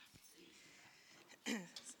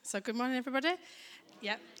So good morning, everybody.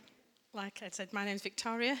 Yep, like I said, my name's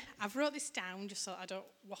Victoria. I've wrote this down just so I don't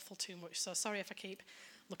waffle too much, so sorry if I keep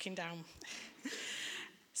looking down.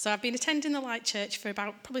 So I've been attending the Light Church for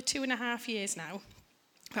about probably 2.5 years now.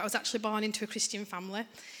 I was actually born into a Christian family.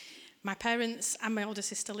 My parents and my older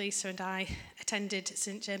sister Lisa and I attended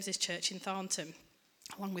St James's Church in Thornton,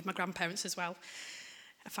 along with my grandparents as well.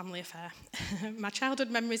 A family affair. My childhood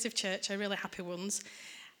memories of church are really happy ones.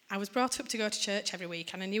 I was brought up to go to church every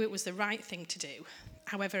week and I knew it was the right thing to do.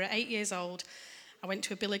 However, at 8 years old, I went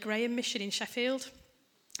to a Billy Graham mission in Sheffield,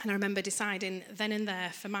 and I remember deciding then and there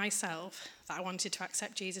for myself that I wanted to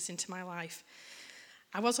accept Jesus into my life.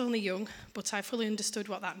 I was only young, but I fully understood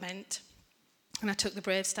what that meant, and I took the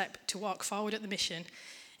brave step to walk forward at the mission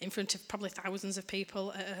in front of probably thousands of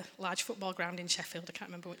people at a large football ground in Sheffield. I can't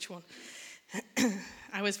remember which one.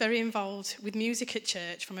 I was very involved with music at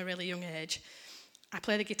church from a really young age. I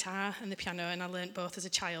played the guitar and the piano, and I learnt both as a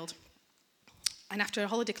child. And after a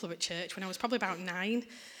holiday club at church, when I was probably about 9,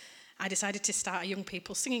 I decided to start a young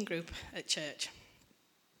people singing group at church.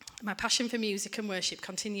 My passion for music and worship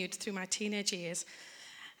continued through my teenage years,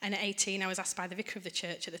 and at 18 I was asked by the vicar of the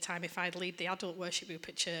church at the time if I'd lead the adult worship group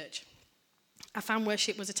at church. I found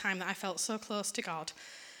worship was a time that I felt so close to God,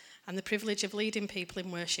 and the privilege of leading people in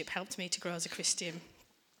worship helped me to grow as a Christian.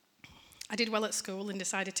 I did well at school and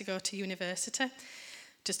decided to go to university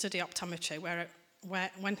to study optometry,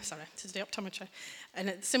 And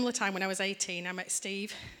at a similar time, when I was 18, I met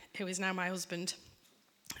Steve, who is now my husband,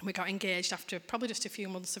 and we got engaged after probably just a few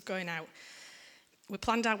months of going out. We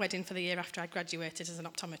planned our wedding for the year after I graduated as an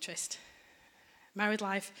optometrist. Married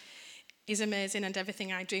life is amazing and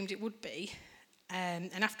everything I dreamed it would be.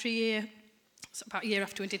 And after about a year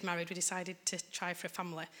after we did married, we decided to try for a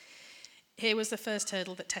family. Here was the first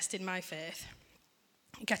hurdle that tested my faith.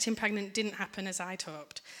 Getting pregnant didn't happen as I'd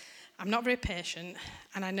hoped. I'm not very patient,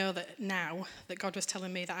 and I know that now that God was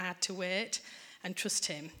telling me that I had to wait and trust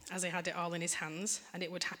him as he had it all in his hands, and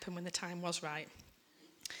it would happen when the time was right.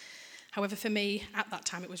 However, for me, at that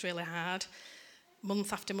time, it was really hard.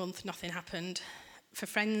 Month after month, nothing happened. For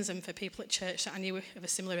friends and for people at church that I knew of a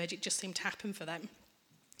similar age, it just seemed to happen for them.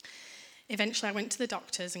 Eventually, I went to the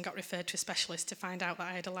doctors and got referred to a specialist to find out that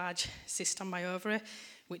I had a large cyst on my ovary,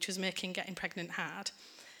 which was making getting pregnant hard.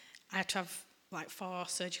 I had to have 4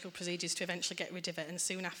 surgical procedures to eventually get rid of it, and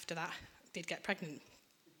soon after that, I did get pregnant.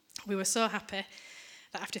 We were so happy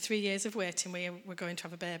that after 3 years of waiting, we were going to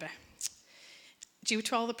have a baby. Due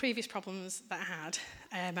to all the previous problems that I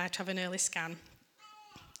had to have an early scan.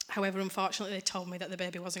 However, unfortunately, they told me that the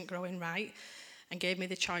baby wasn't growing right, and gave me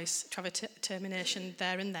the choice to have a termination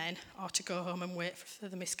there and then, or to go home and wait for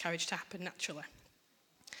the miscarriage to happen naturally.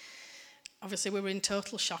 Obviously, we were in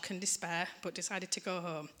total shock and despair, but decided to go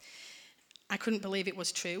home. I couldn't believe it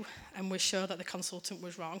was true, and was sure that the consultant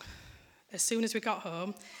was wrong. As soon as we got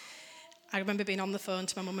home, I remember being on the phone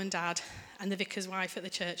to my mum and dad, and the vicar's wife at the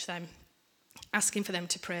church then, asking for them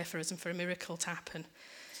to pray for us and for a miracle to happen.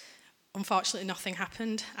 Unfortunately, nothing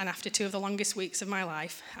happened, and after 2 of the longest weeks of my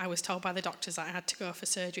life, I was told by the doctors that I had to go for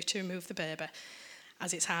surgery to remove the baby,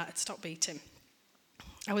 as its heart had stopped beating.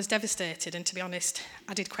 I was devastated, and to be honest,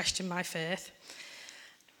 I did question my faith.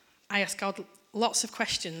 I asked God lots of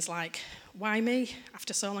questions like, why me?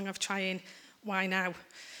 After so long of trying, why now?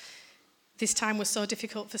 This time was so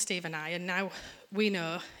difficult for Steve and I, and now we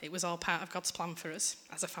know it was all part of God's plan for us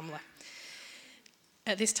as a family.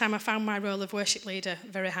 At this time, I found my role of worship leader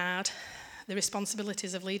very hard. The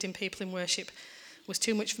responsibilities of leading people in worship was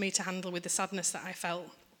too much for me to handle with the sadness that I felt.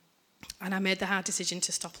 And I made the hard decision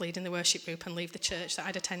to stop leading the worship group and leave the church that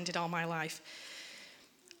I'd attended all my life.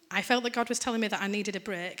 I felt that God was telling me that I needed a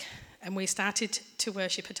break, and we started to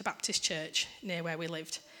worship at a Baptist church near where we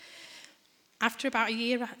lived. After about a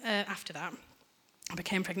year after that, I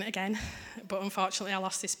became pregnant again, but unfortunately I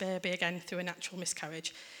lost this baby again through a natural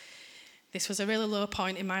miscarriage. This was a really low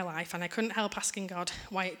point in my life, and I couldn't help asking God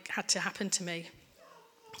why it had to happen to me.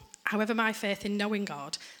 However, my faith in knowing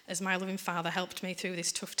God as my loving Father helped me through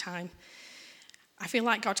this tough time. I feel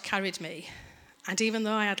like God carried me, and even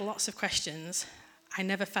though I had lots of questions, I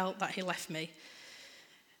never felt that he left me.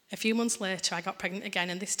 A few months later, I got pregnant again,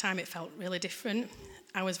 and this time it felt really different.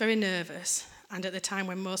 I was very nervous, and at the time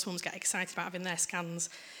when most mums get excited about having their scans,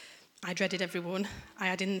 I dreaded every one. I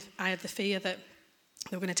had the fear that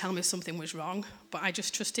they were going to tell me something was wrong, but I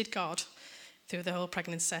just trusted God through the whole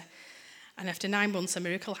pregnancy. And after 9 months, a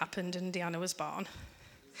miracle happened and Deanna was born.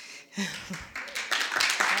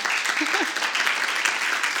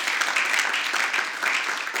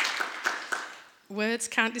 Words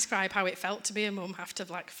can't describe how it felt to be a mum after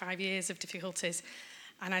 5 years of difficulties,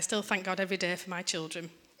 and I still thank God every day for my children.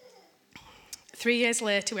 3 years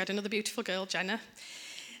later, we had another beautiful girl, Jenna.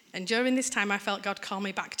 And during this time, I felt God call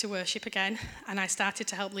me back to worship again, and I started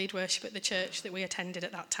to help lead worship at the church that we attended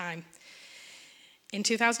at that time. In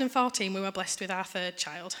 2014, we were blessed with our third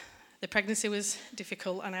child. The pregnancy was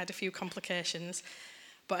difficult, and I had a few complications.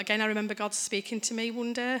 But again, I remember God speaking to me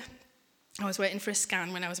one day. I was waiting for a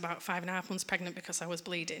scan when I was about 5.5 months pregnant because I was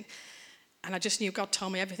bleeding. And I just knew God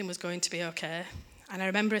told me everything was going to be okay. And I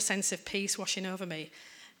remember a sense of peace washing over me.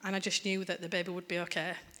 And I just knew that the baby would be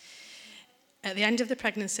okay. At the end of the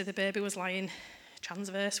pregnancy, the baby was lying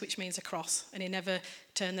transverse, which means across, and he never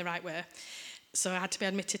turned the right way. So I had to be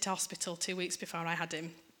admitted to hospital 2 weeks before I had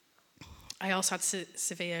him. I also had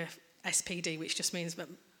severe SPD, which just means that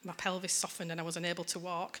my pelvis softened and I was unable to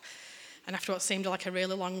walk. And after what seemed like a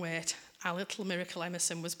really long wait, our little miracle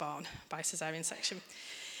Emerson was born by caesarean section.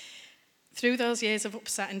 Through those years of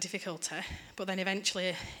upset and difficulty, but then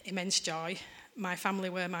eventually immense joy, my family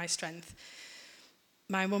were my strength.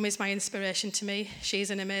 My mum is my inspiration to me. She's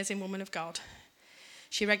an amazing woman of God.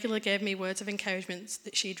 She regularly gave me words of encouragement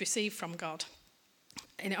that she'd received from God,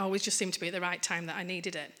 and it always just seemed to be at the right time that I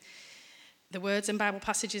needed it. The words and Bible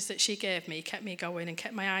passages that she gave me kept me going and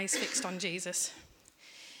kept my eyes fixed on Jesus.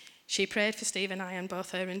 She prayed for Steve and I, and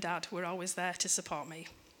both her and Dad were always there to support me.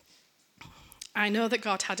 I know that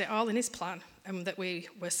God had it all in his plan and that we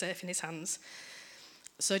were safe in his hands.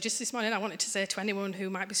 So just this morning, I wanted to say to anyone who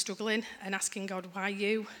might be struggling and asking God why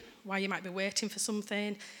you might be waiting for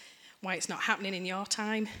something, why it's not happening in your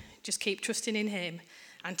time, just keep trusting in him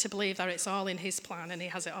and to believe that it's all in his plan and he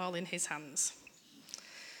has it all in his hands.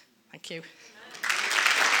 Thank you.